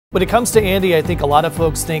When it comes to Andy, I think a lot of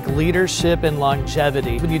folks think leadership and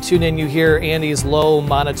longevity. When you tune in, you hear Andy's low,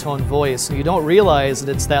 monotone voice, and you don't realize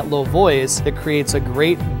that it's that low voice that creates a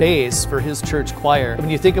great base for his church choir. When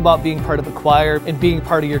you think about being part of a choir and being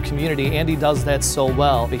part of your community, Andy does that so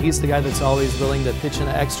well. But he's the guy that's always willing to pitch in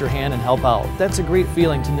an extra hand and help out. That's a great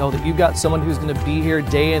feeling to know that you've got someone who's going to be here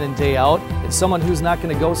day in and day out, and someone who's not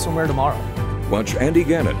going to go somewhere tomorrow. Watch Andy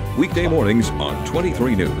Gannon weekday mornings on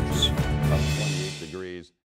 23 News.